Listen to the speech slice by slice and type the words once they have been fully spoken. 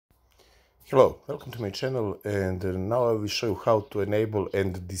Hello, welcome to my channel, and now I will show you how to enable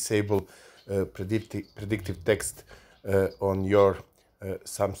and disable predictive text on your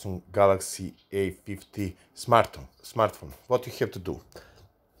Samsung Galaxy A50 smartphone. What you have to do: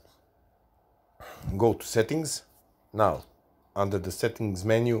 go to settings. Now under the settings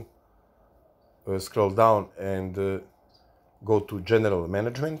menu, scroll down and go to general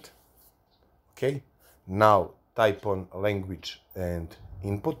management. Okay, now type on language and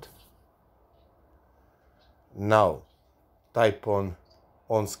input. Now type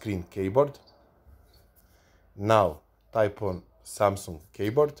on-screen keyboard. Now type on Samsung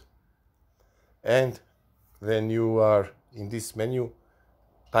keyboard, and when you are in this menu,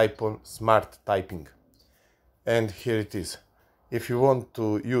 type on smart typing, and here it is. If you want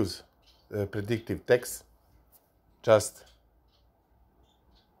to use predictive text, just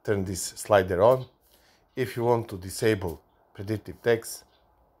turn this slider on. If you want to disable predictive text,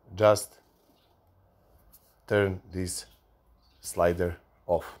 just turn this slider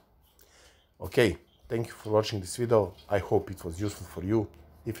off. Okay, thank you for watching this video. I hope it was useful for you.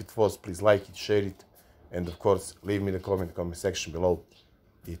 If it was, please like it, share it, and of course leave me the comment section below.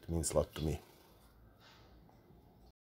 It means a lot to me.